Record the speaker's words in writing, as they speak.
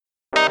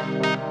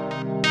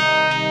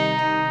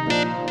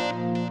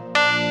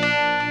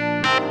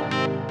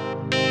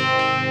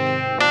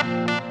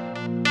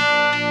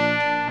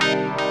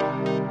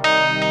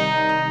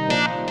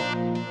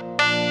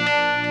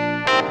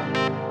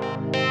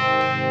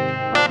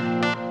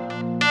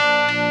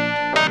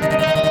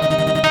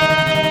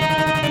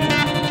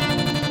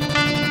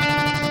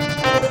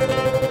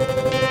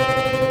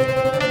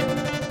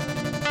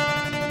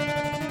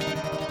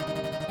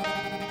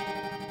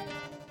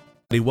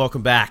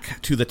Welcome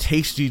back to the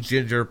Tasty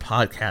Ginger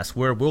podcast,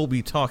 where we'll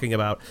be talking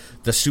about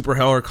the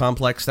superhero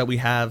complex that we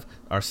have,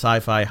 our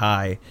sci-fi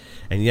high.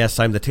 And yes,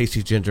 I'm the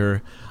Tasty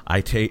Ginger. I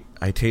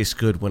taste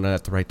good when I'm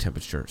at the right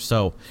temperature.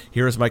 So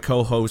here is my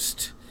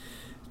co-host,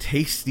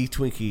 Tasty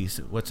Twinkies.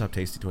 What's up,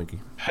 Tasty Twinkie?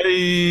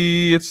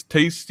 Hey, it's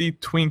Tasty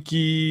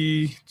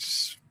Twinkie,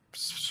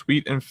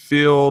 sweet and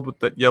filled with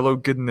that yellow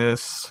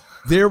goodness.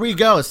 There we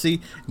go. See,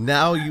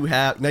 now you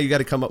got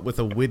to come up with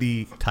a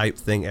witty type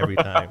thing every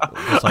time,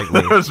 just like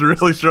me. I was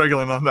really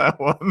struggling on that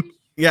one.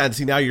 Yeah, and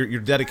see, now you're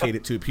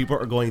dedicated to it. People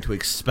are going to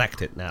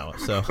expect it now.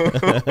 So,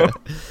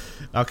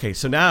 okay,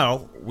 so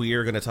now we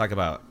are going to talk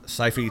about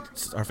sci-fi,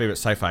 our favorite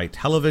sci-fi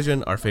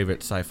television, our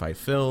favorite sci-fi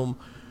film,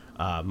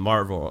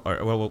 Marvel.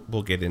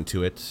 We'll get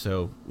into it.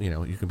 So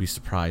you can be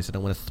surprised. I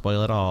don't want to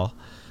spoil it all.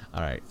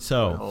 All right,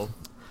 so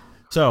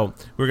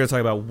we're going to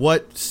talk about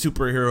what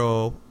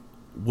superhero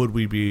would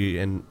we be,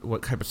 and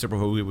what type of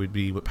superhero we would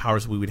be, what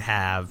powers we would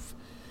have,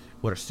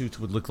 what our suits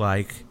would look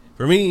like.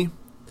 For me,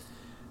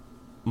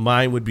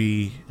 mine would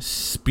be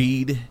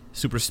speed,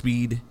 super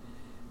speed.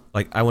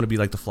 Like, I want to be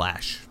like the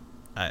Flash.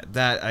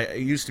 I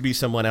used to be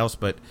someone else,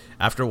 but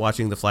after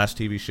watching the Flash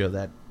TV show,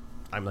 that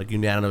I'm like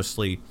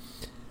unanimously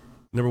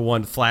number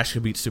one. Flash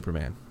could beat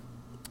Superman,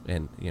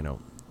 and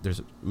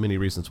there's many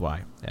reasons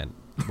why.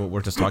 But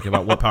we're just talking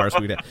about what powers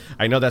we have.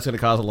 I know that's going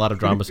to cause a lot of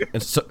dramas,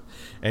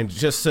 and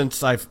just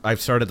since I've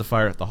started the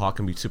fire, the Hawk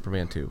can beat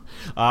Superman too.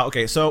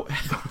 Okay, so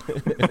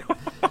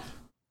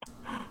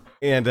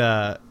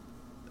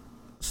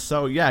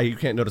so yeah, you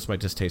can't notice my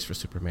distaste for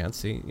Superman.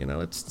 See,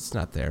 it's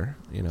not there.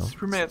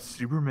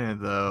 Superman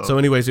though. So,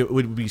 anyways, it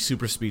would be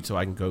super speed, so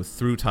I can go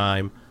through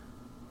time,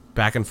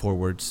 back and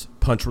forwards,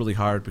 punch really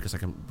hard because I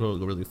can go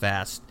really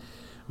fast.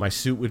 My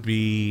suit would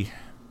be,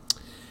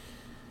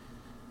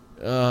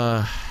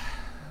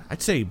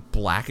 I'd say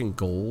black and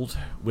gold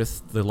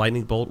with the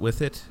lightning bolt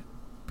with it,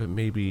 but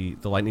maybe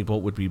the lightning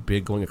bolt would be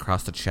big going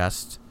across the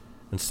chest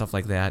and stuff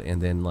like that,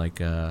 and then like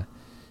so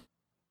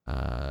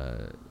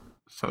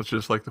it's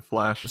just like the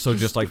Flash. So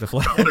just like the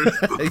Flash.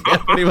 Yeah,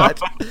 pretty much.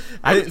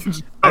 I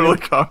totally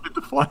copied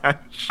the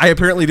Flash. I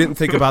apparently didn't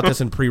think about this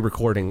in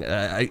pre-recording.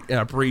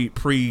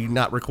 Pre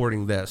not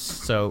recording this.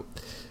 So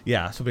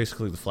yeah. So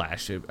basically the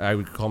Flash. I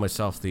would call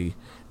myself the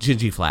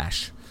Gingy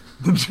Flash.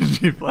 The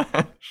Gingy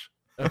Flash.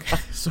 Okay.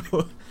 So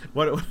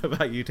what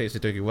about you, Tasty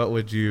Twinkie? What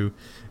would you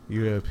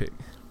pick?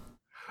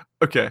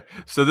 Okay,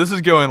 so this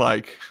is going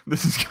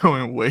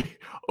way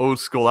old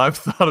school. I've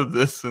thought of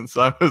this since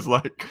I was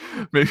like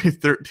maybe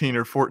 13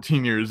 or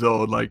 14 years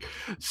old. Like,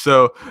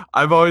 so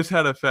I've always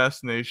had a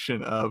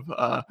fascination of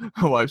my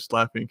wife's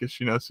laughing because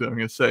she knows what I'm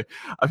gonna say.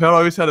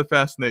 Always had a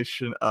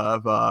fascination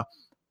of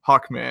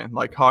Hawkman.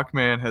 Like,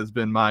 Hawkman has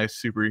been my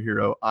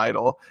superhero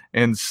idol,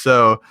 and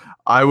so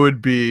I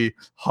would be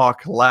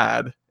Hawk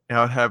Lad. I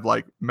would have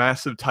like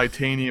massive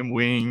titanium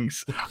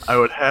wings. I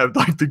would have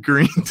like the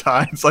green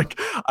tides. Like,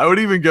 I would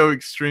even go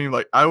extreme.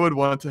 Like, I would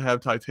want to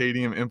have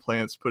titanium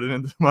implants put it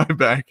into my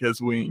back as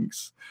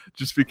wings,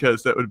 just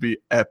because that would be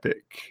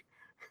epic.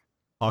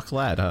 Hawk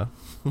Lad, huh?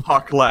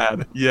 Hawk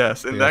Lad,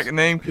 yes. And yes. That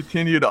name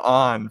continued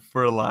on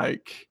for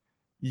like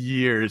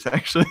years.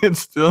 Actually,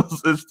 it's still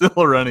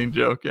a running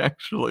joke,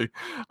 actually,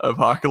 of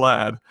Hawk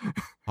Lad.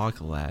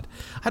 Hawk Lad.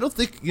 I don't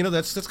think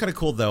that's kind of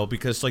cool though,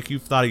 because like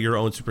you've thought of your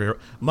own superhero.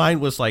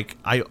 Mine was like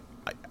I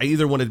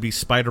either wanted to be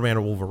Spider-Man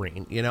or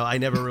Wolverine. I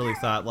never really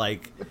thought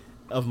like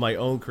of my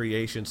own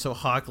creation. So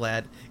Hawk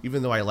Lad,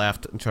 even though I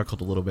laughed and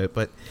chuckled a little bit,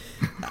 but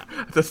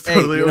that's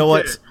totally hey, you know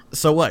okay. what?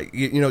 So what?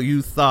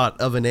 You thought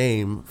of a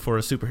name for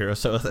a superhero,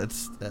 so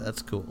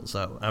that's cool.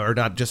 So, or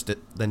not just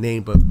the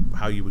name, but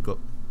how you would go.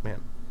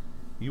 Man,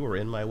 you were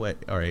in my way.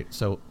 All right,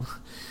 so.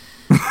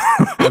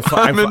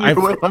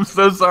 I'm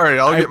so sorry.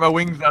 I'll get my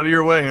wings out of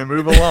your way and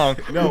move along.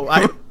 No,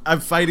 I'm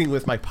fighting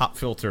with my pop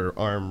filter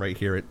arm right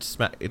here. It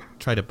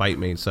tried to bite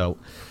me. So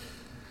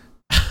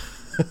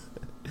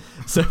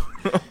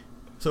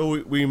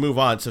we move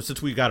on. So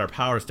since we got our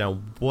powers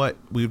down, what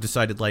we've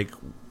decided, like,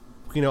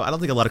 I don't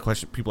think a lot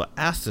of people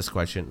ask this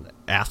question.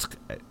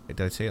 Did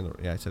I say it?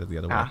 Yeah, I said it the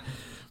other way.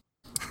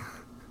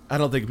 I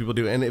don't think people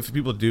do, and if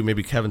people do,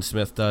 maybe Kevin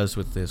Smith does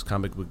with his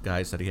comic book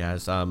guys that he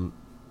has.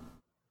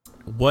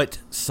 Would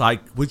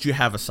you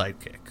have a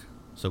sidekick?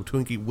 So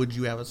Twinkie, would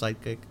you have a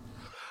sidekick?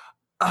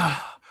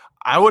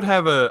 I would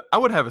have a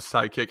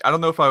sidekick. I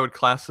don't know if I would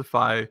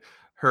classify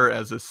her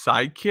as a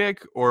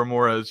sidekick or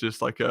more as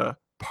just like a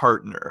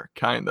partner,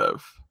 kind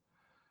of.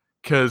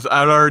 Because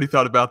I'd already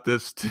thought about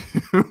this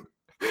too.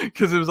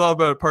 Because it was all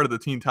about a part of the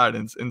Teen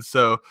Titans, and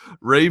so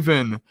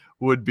Raven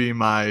would be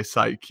my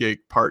sidekick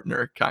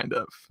partner, kind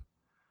of.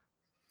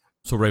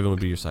 So Raven would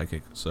be your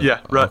sidekick. So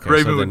Yeah, okay,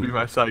 Raven so would be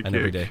my sidekick. an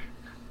everyday.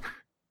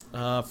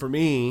 For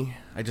me,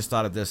 I just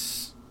thought of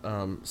this.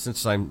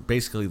 Since I'm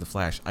basically the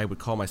Flash, I would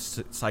call my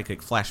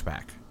sidekick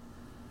Flashback.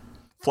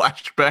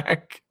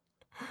 Flashback.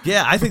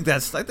 Yeah, I think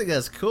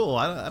that's cool.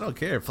 I don't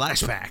care.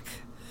 Flashback.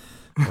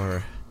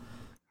 Or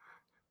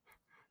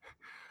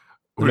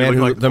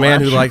the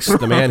man who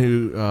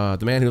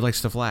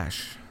likes to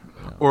flash.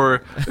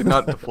 Or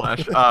not the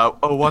Flash.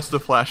 What's the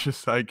Flash's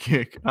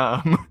sidekick?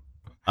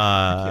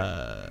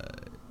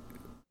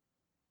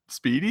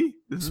 Speedy?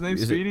 Is his name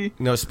Speedy?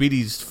 No,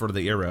 Speedy's for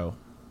the Arrow.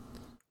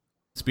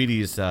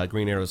 Speedy is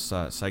Green Arrow's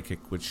sidekick,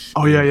 which.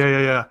 Oh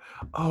yeah.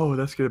 Oh,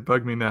 that's gonna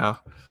bug me now.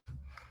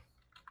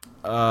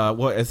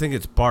 Well, I think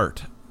it's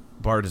Bart.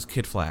 Bart is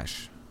Kid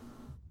Flash.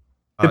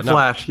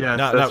 Flash, yeah,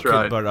 that's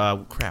right.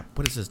 But crap,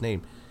 what is his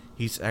name?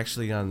 He's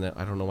actually on the.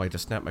 I don't know why I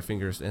just snapped my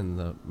fingers in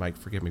the mic.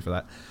 Forgive me for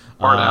that.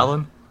 Bart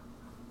Allen.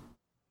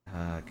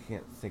 I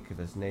can't think of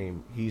his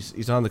name.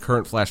 He's on the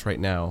current Flash right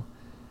now.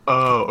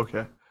 Oh,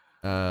 okay.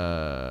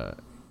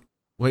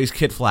 Well, he's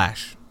Kid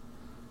Flash,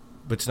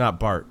 but it's not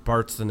Bart.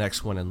 Bart's the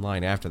next one in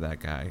line after that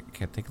guy. I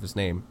can't think of his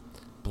name.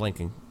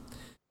 Blanking.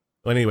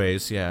 Well,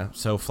 anyways, yeah.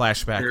 So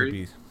Flashback would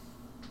be,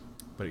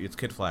 but it's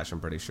Kid Flash. I'm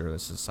pretty sure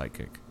that's his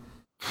sidekick.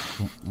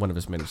 One of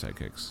his many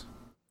sidekicks.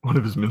 One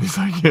of his many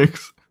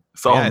sidekicks.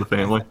 It's all in the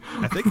family.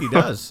 I think he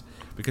does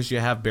because you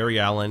have Barry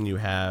Allen, you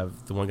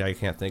have the one guy I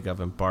can't think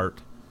of, and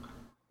Bart.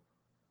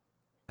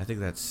 I think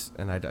that's,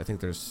 and I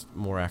think there's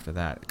more after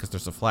that because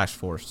there's a Flash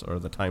Force or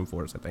the Time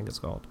Force, I think it's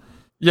called.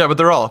 Yeah, but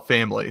they're all a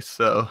family,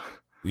 so.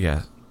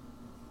 Yeah.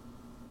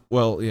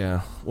 Well,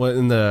 yeah. Well,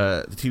 in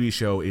the TV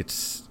show,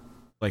 it's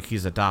like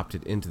he's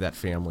adopted into that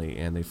family,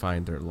 and they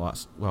find they're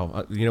lost.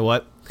 Well, you know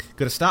what?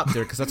 Gonna stop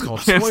there because that's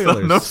called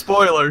spoilers. No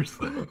spoilers.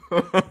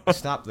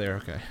 Stop there.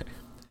 Okay.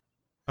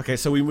 Okay,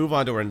 so we move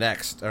on to our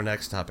next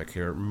topic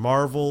here.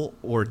 Marvel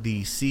or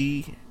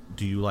DC?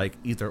 Do you like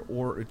either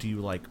or do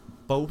you like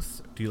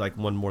both? Do you like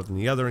one more than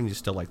the other and you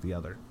still like the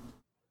other?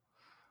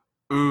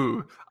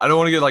 Ooh, I don't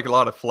want to get like a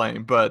lot of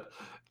flame, but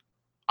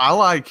I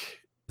like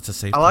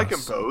them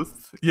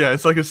both. Yeah,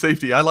 it's like a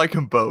safety. I like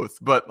them both,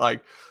 but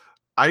like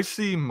I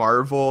see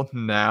Marvel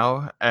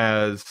now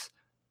as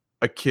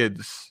a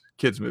kids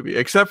movie,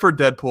 except for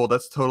Deadpool.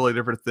 That's a totally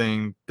different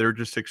thing. They're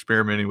just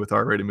experimenting with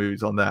R-rated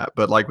movies on that.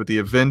 But like with the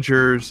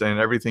Avengers and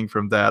everything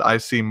from that, I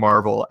see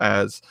Marvel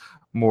as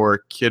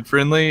more kid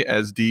friendly,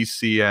 as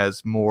DC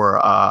as more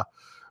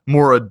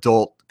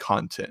adult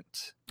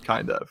content,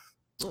 kind of.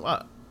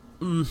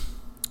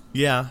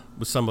 Yeah,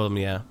 with some of them,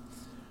 yeah.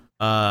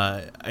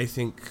 I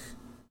think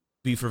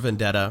V for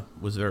Vendetta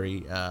was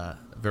very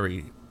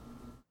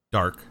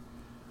dark.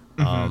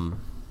 Mm-hmm.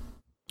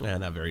 Yeah,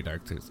 not very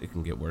dark. It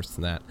can get worse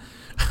than that.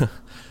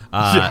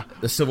 Yeah.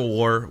 The Civil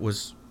War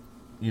was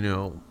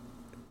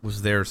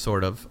there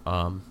sort of,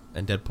 and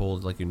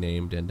Deadpool, like you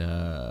named, and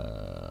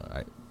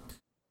I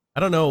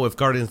don't know if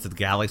Guardians of the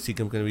Galaxy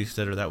can be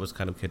considered. That was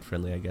kind of kid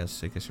friendly, I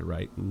guess. I guess you're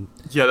right.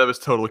 Yeah, that was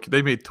totally.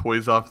 They made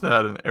toys off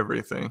that and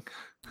everything.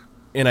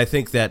 And I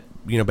think that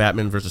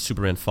Batman versus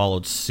Superman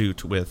followed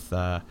suit with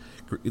the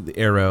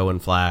Arrow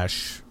and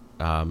Flash,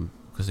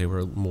 because they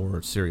were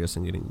more serious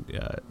and getting.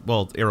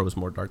 Arrow was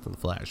more dark than the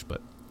Flash,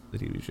 but the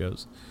TV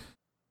shows.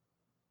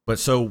 But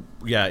so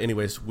yeah.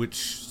 Anyways,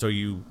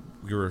 you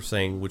were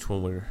saying which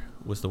one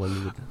was the one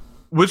you would.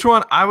 Which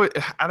one I would,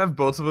 out of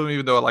both of them,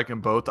 even though I like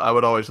them both, I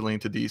would always lean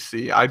to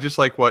DC. I just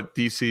like what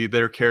DC,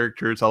 their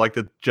characters. I like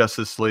the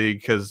Justice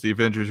League because the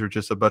Avengers are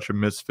just a bunch of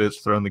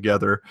misfits thrown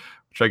together,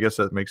 which I guess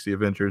that makes the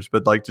Avengers.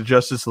 But like the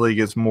Justice League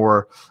is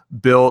more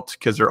built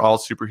because they're all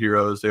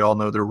superheroes. They all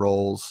know their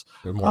roles.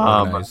 They're more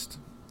organized.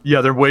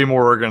 Yeah, they're way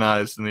more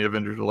organized than the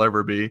Avengers will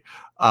ever be.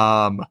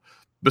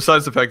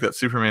 Besides the fact that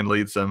Superman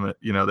leads them,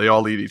 they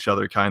all lead each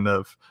other kind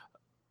of.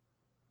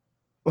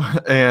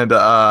 And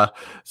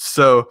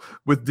so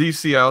with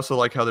DC, I also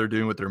like how they're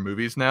doing with their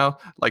movies now.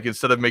 Like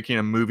instead of making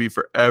a movie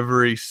for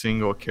every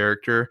single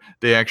character,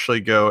 they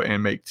actually go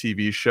and make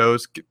TV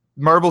shows.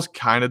 Marvel's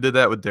kind of did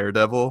that with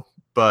Daredevil,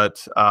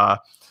 but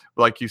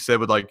like you said,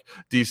 with like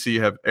DC,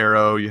 you have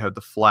Arrow, you have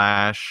the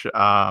Flash.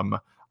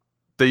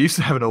 They used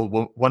to have an old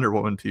Wonder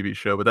Woman TV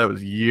show, but that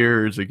was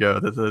years ago.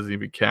 That doesn't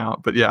even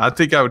count. But yeah, I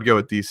think I would go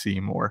with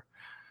DC more.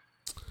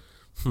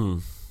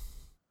 For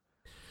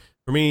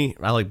me,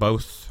 I like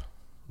both.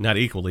 Not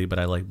equally, but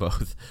I like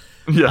both.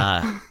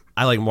 Yeah,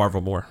 I like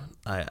Marvel more.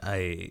 My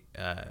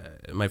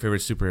favorite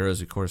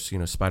superheroes, of course,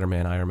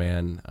 Spider-Man, Iron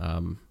Man,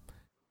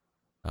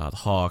 the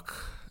Hawk,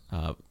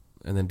 and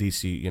then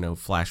DC.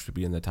 Flash would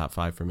be in the top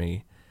 5 for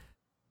me.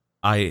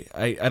 I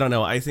don't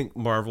know. I think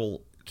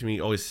Marvel to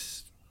me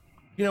always.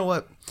 You know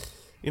what?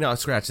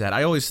 Scratch that.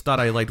 I always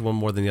thought I liked one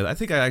more than the other. I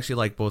think I actually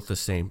like both the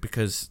same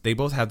because they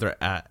both have their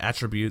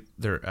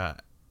their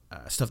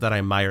stuff that I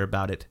admire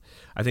about it.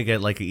 I think I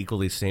like it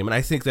equally the same. And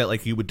I think that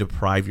like you would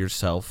deprive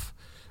yourself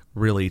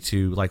really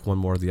to like one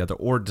more or the other,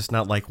 or just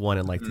not like one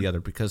and like the other,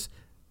 because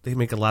they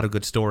make a lot of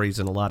good stories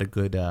and a lot of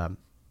good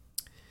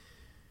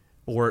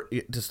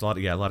just a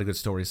lot of good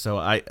stories. So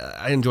I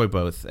enjoy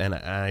both, and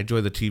I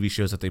enjoy the TV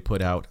shows that they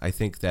put out. I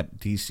think that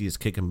DC is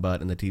kicking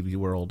butt in the TV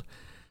world,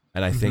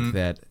 and I think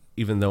that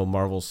even though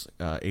Marvel's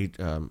what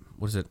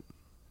is it?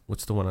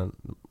 What's the one on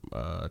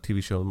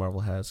TV show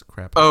Marvel has?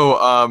 Crap.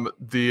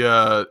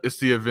 It's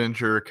the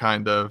Avenger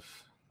kind of.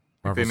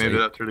 Marvel's they named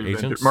it after the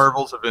Avengers.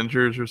 Marvel's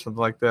Avengers or something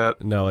like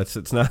that. No, it's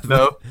not.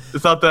 No,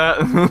 it's not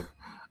that.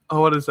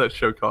 Oh, what is that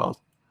show called?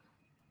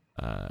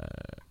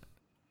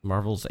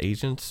 Marvel's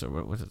Agents, or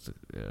what is it?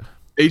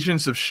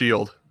 Agents of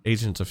S.H.I.E.L.D.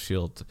 Agents of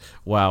S.H.I.E.L.D.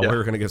 Wow,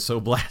 we're going to get so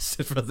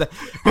blasted for that.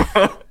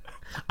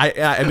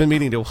 I've been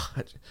meaning to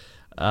watch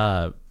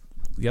the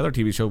other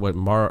TV show,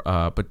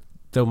 but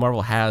though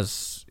Marvel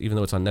has, even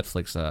though it's on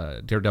Netflix,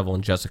 Daredevil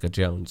and Jessica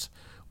Jones,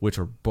 which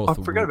are both...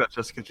 I forgot about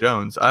Jessica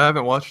Jones. I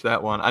haven't watched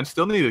that one. I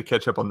still need to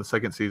catch up on the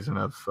second season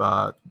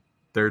of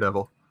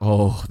Daredevil.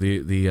 Oh,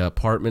 the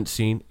apartment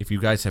scene. If you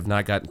guys have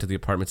not gotten to the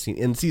apartment scene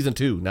in season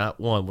 2, not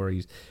 1,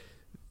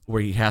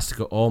 where he has to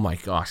go, oh my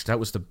gosh, that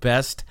was the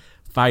best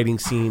fighting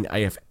scene I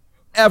have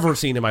ever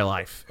seen in my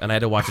life, and I had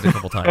to watch it a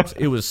couple times.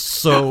 It was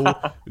so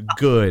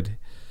good.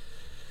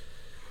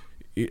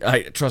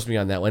 Trust me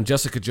on that one.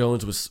 Jessica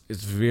Jones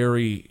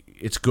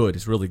it's good.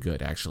 It's really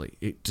good, actually.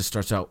 It just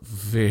starts out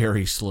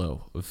very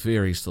slow,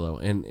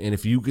 and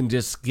if you can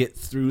just get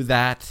through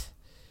that,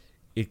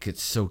 it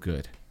gets so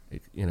good.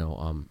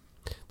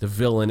 The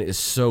villain is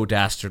so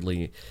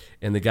dastardly,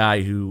 and the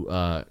guy who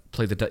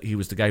he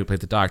was the guy who played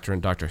the Doctor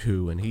in Doctor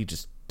Who, and he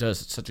just does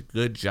such a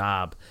good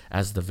job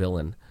as the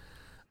villain.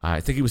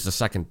 I think he was the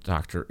second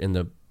Doctor in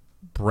the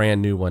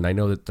brand new one. I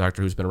know that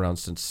Doctor Who's been around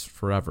since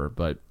forever,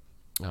 but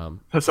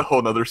that's a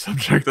whole other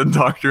subject than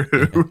Doctor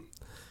Who.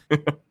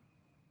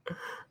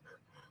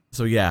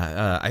 So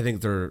yeah, I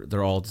think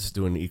they're all just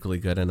doing equally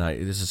good, and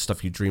this is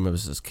stuff you dream of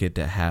as a kid,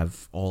 to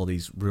have all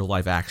these real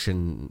life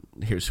action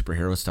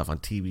superhero stuff on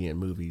TV and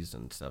movies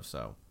and stuff.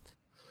 So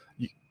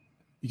you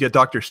get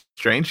Doctor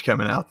Strange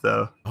coming out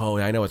though. Oh,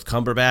 I know, it's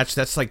Cumberbatch.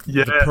 That's like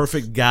the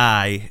perfect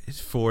guy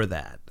for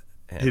that.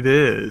 And it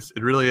is.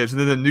 It really is. And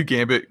then the new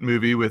Gambit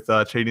movie with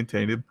Channing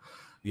Tatum.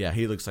 Yeah,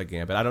 he looks like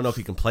Gambit. I don't know if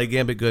he can play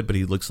Gambit good, but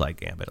he looks like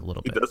Gambit a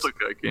little bit. He does look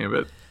like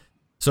Gambit.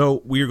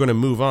 So we are going to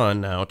move on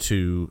now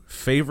to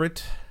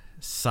favorite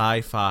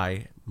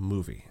sci-fi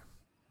movie.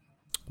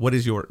 What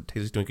is your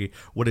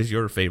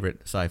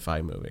favorite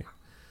sci-fi movie?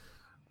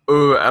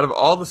 Oh, out of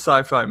all the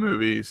sci-fi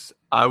movies,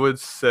 I would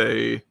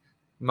say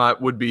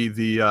would be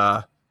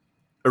the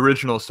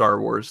original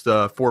Star Wars,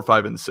 the 4,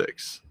 5, and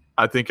 6.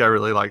 I think I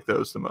really like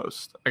those the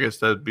most. I guess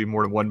that'd be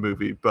more than one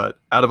movie, but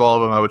out of all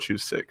of them, I would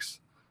choose 6.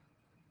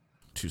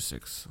 Choose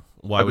 6.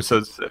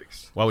 Episode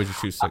 6. Why would you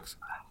choose 6?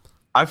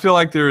 I feel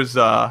like there's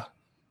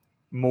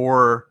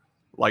more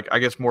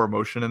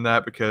emotion in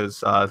that,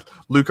 because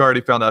Luke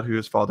already found out who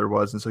his father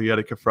was, and so he had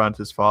to confront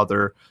his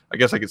father. I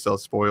guess I could sell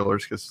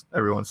spoilers because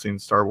everyone's seen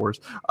Star Wars.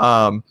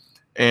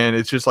 And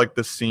it's just like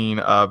the scene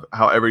of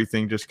how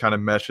everything just kind of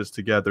meshes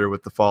together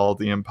with the fall of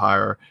the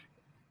Empire.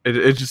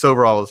 It just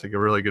overall was like a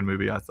really good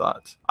movie, I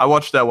thought. I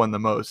watched that one the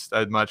most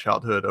at my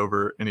childhood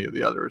over any of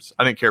the others.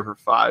 I didn't care for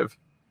 5,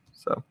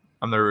 so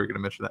I'm never going to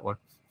mention that one.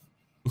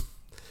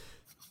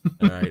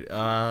 All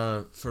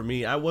right. For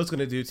me, I was going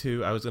to do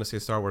 2. I was going to say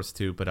Star Wars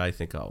 2, but I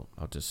think I'll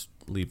just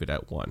leave it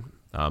at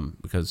 1,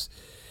 because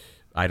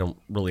I don't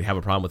really have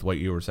a problem with what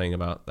you were saying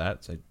about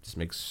that. So it just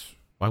makes...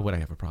 Why would I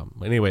have a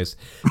problem? Anyways,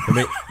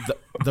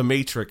 the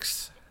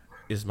Matrix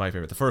is my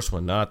favorite. The first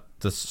one, not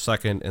the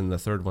second and the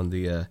third one.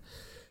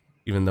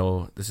 Even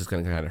though this is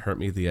going to kind of hurt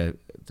me, the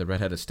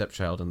redheaded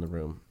stepchild in the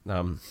room.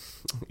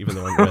 Even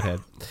though I'm a redhead.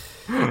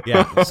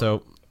 Yeah.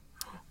 So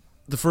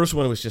the first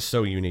one was just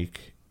so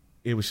unique.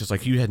 It was just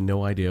like you had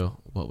no idea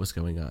what was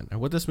going on or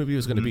what this movie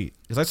was going to be.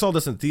 Because I saw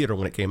this in theater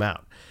when it came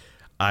out.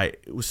 I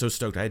was so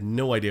stoked. I had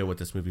no idea what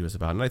this movie was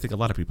about, and I think a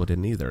lot of people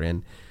didn't either.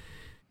 And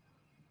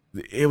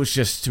it was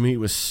just, to me, it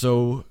was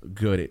so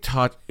good.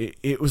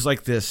 It was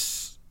like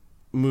this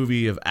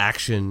movie of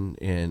action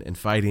and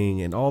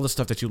fighting and all the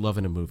stuff that you love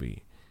in a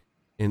movie.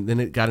 And then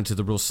it got into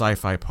the real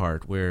sci-fi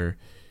part where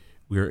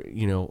we're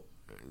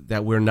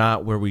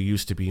not where we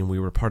used to be, and we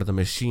were part of the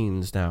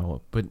machines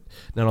now. But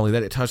not only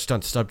that, it touched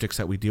on subjects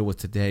that we deal with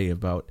today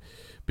about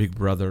Big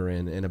Brother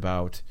and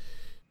about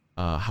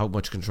how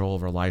much control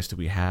of our lives do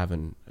we have,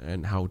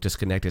 and how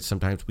disconnected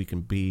sometimes we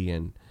can be.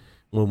 And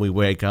when we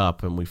wake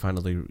up and we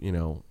finally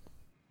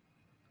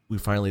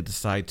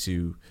decide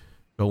to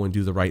go and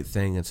do the right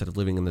thing instead of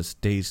living in this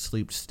dazed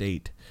sleep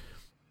state.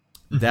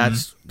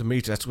 That's the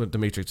Matrix. That's what the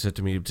Matrix said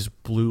to me. It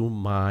just blew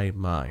my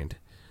mind.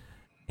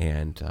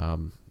 And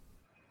the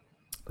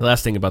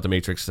last thing about the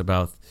Matrix is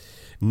about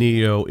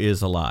Neo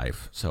is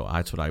alive. So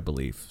that's what I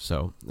believe.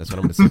 So that's what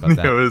I'm going to say about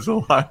that. Neo is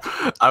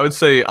alive. I would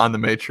say on the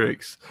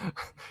Matrix,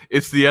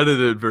 it's the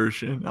edited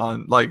version.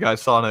 On, like I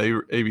saw on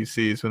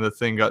ABC's when the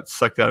thing got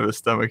sucked out of his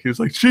stomach, he was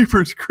like,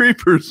 "Jeepers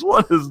creepers,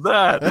 what is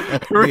that?"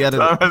 Every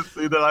time I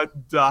see that, I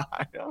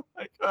die. I'm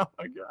like, oh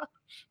my gosh.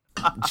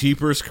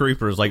 Jeepers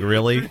creepers, like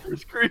really?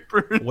 Jeepers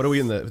creepers. What are we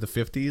in the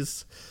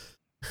 50s?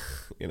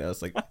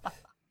 It's like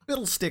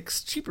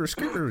fiddlesticks, jeepers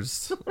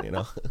creepers.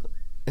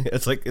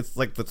 It's like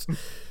this.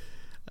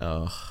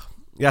 Oh,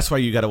 that's why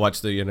you got to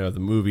watch the the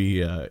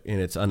movie in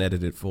its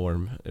unedited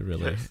form. It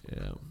really. Yes.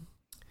 Yeah.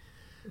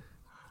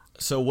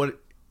 So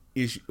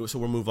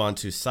we'll move on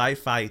to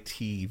Sci-Fi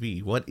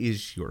TV. What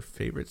is your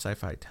favorite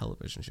sci-fi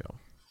television show?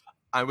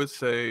 I would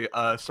say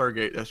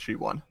Stargate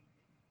SG-1.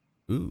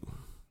 Ooh,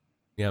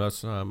 yeah,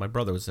 that's my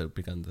brother was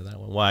big into that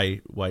one. Why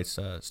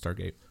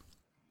Stargate?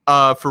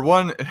 For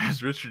one, it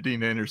has Richard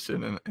Dean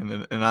Anderson,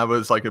 and I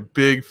was like a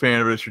big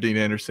fan of Richard Dean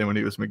Anderson when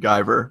he was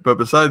MacGyver. But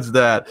besides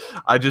that,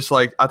 I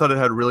thought it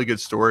had a really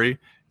good story.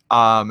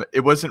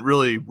 It wasn't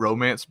really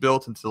romance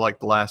built until like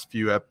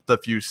the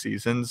few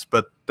seasons,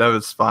 but that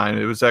was fine.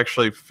 It was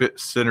actually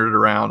centered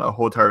around a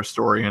whole entire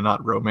story and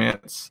not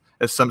romance,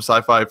 as some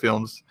sci-fi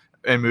films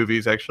and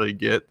movies actually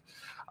get.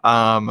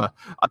 I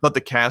thought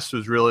the cast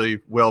was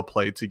really well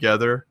played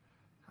together,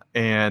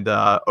 and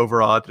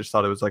overall, I just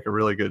thought it was like a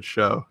really good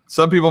show.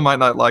 Some people might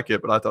not like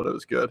it, but I thought it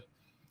was good.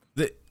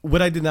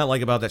 What I did not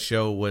like about that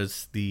show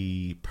was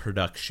the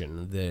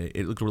production.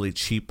 It looked really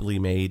cheaply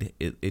made.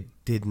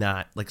 It did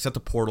not, like, except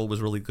the portal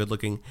was really good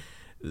looking.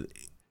 The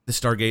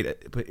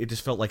Stargate, but it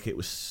just felt like it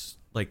was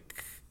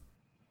like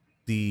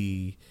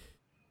the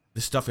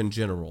stuff in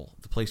general,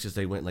 the places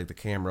they went, like the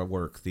camera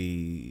work,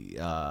 the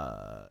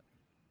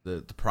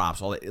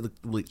props, all that. It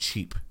looked really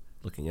cheap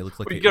looking. It looked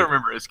like you gotta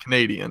remember it's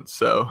Canadian,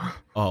 so.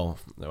 Oh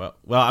well,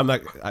 I'm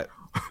not.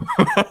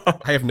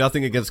 I have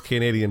nothing against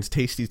Canadians.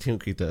 Tasty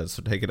Tinky does,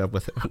 so take it up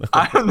with it.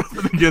 I have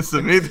nothing against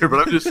them either,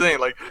 but I'm just saying,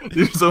 like,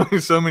 there's only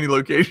so many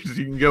locations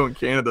you can go in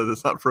Canada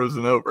that's not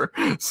frozen over.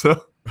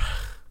 So,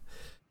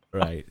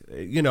 right,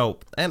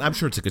 and I'm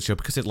sure it's a good show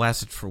because it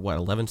lasted for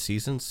 11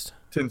 seasons,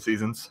 10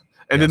 seasons,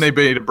 and then they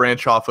made a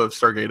branch off of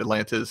Stargate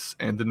Atlantis,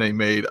 and then they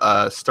made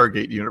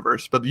Stargate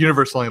Universe, but the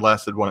universe only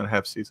lasted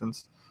 1.5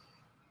 seasons.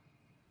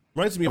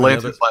 Reminds me of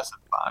Atlantis lasted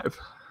 5.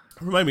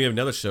 Remind me of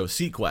another show,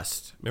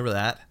 Sequest. Remember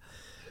that?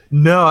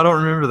 No, I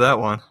don't remember that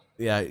one.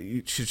 Yeah,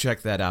 you should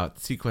check that out.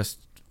 Sequest,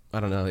 I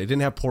don't know. It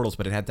didn't have portals,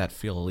 but it had that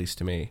feel, at least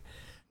to me.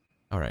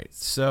 All right,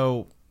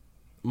 so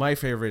my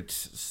favorite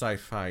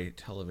sci-fi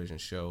television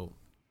show,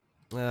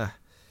 it's going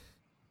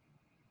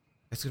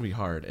to be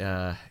hard.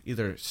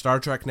 Either Star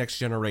Trek Next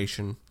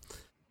Generation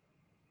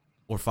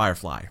or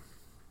Firefly.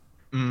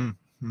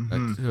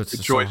 Mm-hmm. The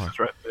choice is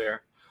right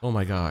there. Oh,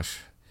 my gosh.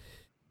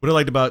 What I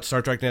liked about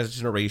Star Trek Next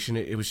Generation,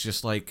 it was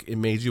just like, it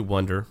made you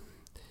wonder.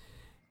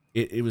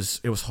 It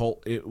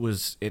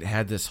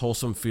had this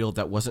wholesome feel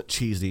that wasn't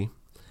cheesy.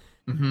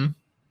 Mm-hmm.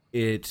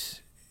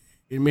 It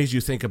made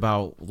you think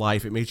about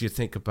life. It made you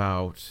think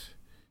about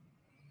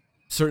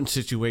certain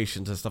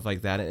situations and stuff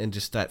like that, and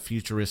just that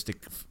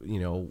futuristic,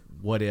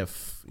 what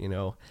if,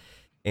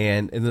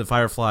 and in the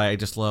Firefly, I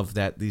just love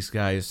that these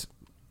guys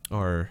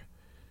are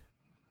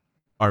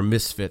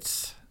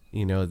misfits,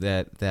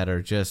 that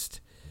are just,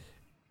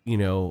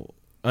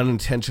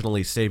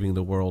 unintentionally saving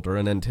the world or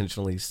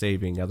unintentionally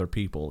saving other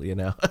people.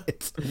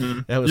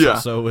 That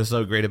was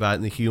so great about it,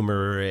 and the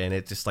humor, and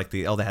it just like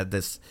they had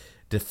this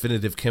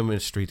definitive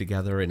chemistry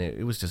together, and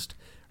it was just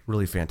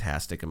really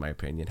fantastic in my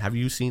opinion. Have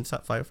you seen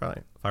Firefly?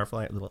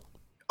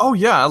 Oh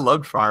yeah, I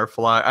loved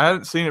Firefly. I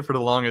hadn't seen it for the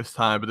longest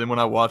time, but then when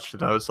I watched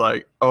it, I was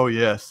like, oh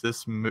yes,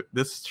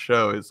 this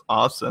show is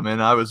awesome.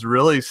 And I was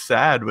really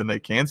sad when they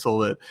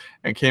canceled it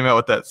and came out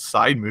with that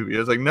side movie. I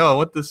was like, no, I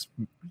want this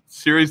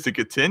series to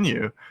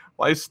continue.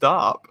 Why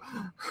stop?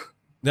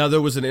 Now,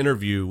 there was an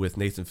interview with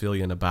Nathan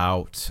Fillion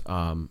about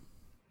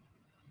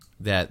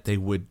that they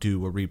would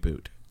do a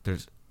reboot.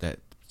 That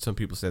some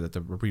people say that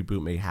the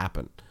reboot may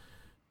happen,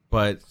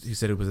 but he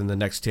said it was in the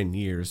next 10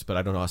 years. But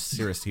I don't know how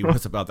serious he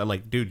was about that. I'm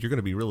like, dude, you're going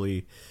to be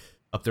really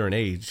up there in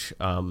age.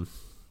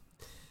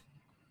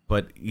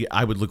 But yeah,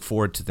 I would look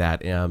forward to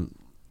that.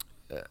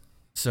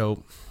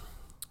 So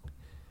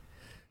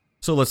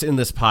let's end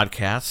this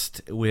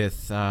podcast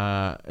with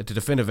the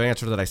definitive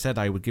answer that I said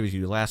I would give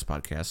you last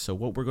podcast. So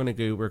what we're going to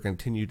do, we're going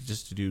to continue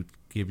to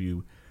give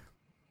you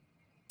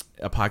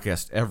a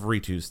podcast every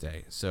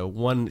Tuesday. So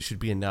one should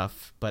be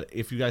enough, but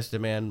if you guys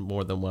demand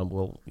more than one,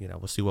 we'll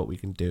see what we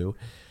can do.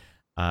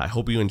 I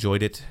hope you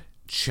enjoyed it.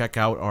 Check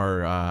out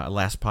our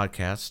last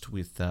podcast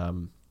with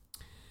wow,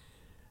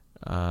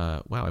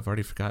 I've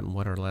already forgotten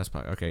what our last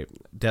podcast. Okay,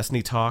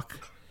 Destiny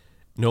Talk,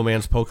 No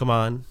Man's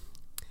Pokemon.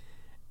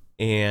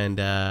 And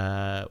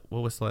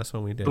what was the last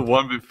one we did? The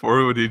one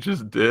before what he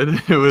just did.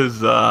 It was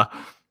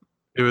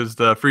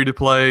the free to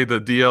play, the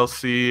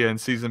DLC,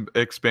 and season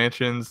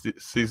expansions, the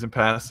season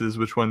passes.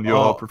 Which one do you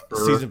all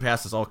prefer? Season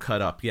passes all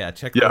cut up. Yeah,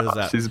 check those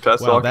out. Season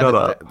passes all cut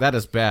up. That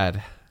is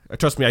bad.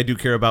 Trust me, I do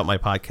care about my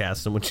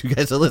podcast, and when you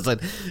guys listen,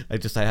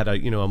 I had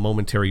a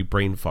momentary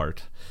brain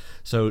fart.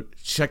 So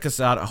check us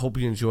out. I hope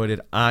you enjoyed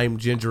it. I'm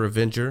Ginger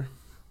Avenger,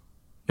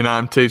 and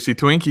I'm Tasty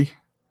Twinkie.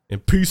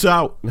 And peace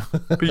out.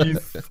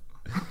 Peace.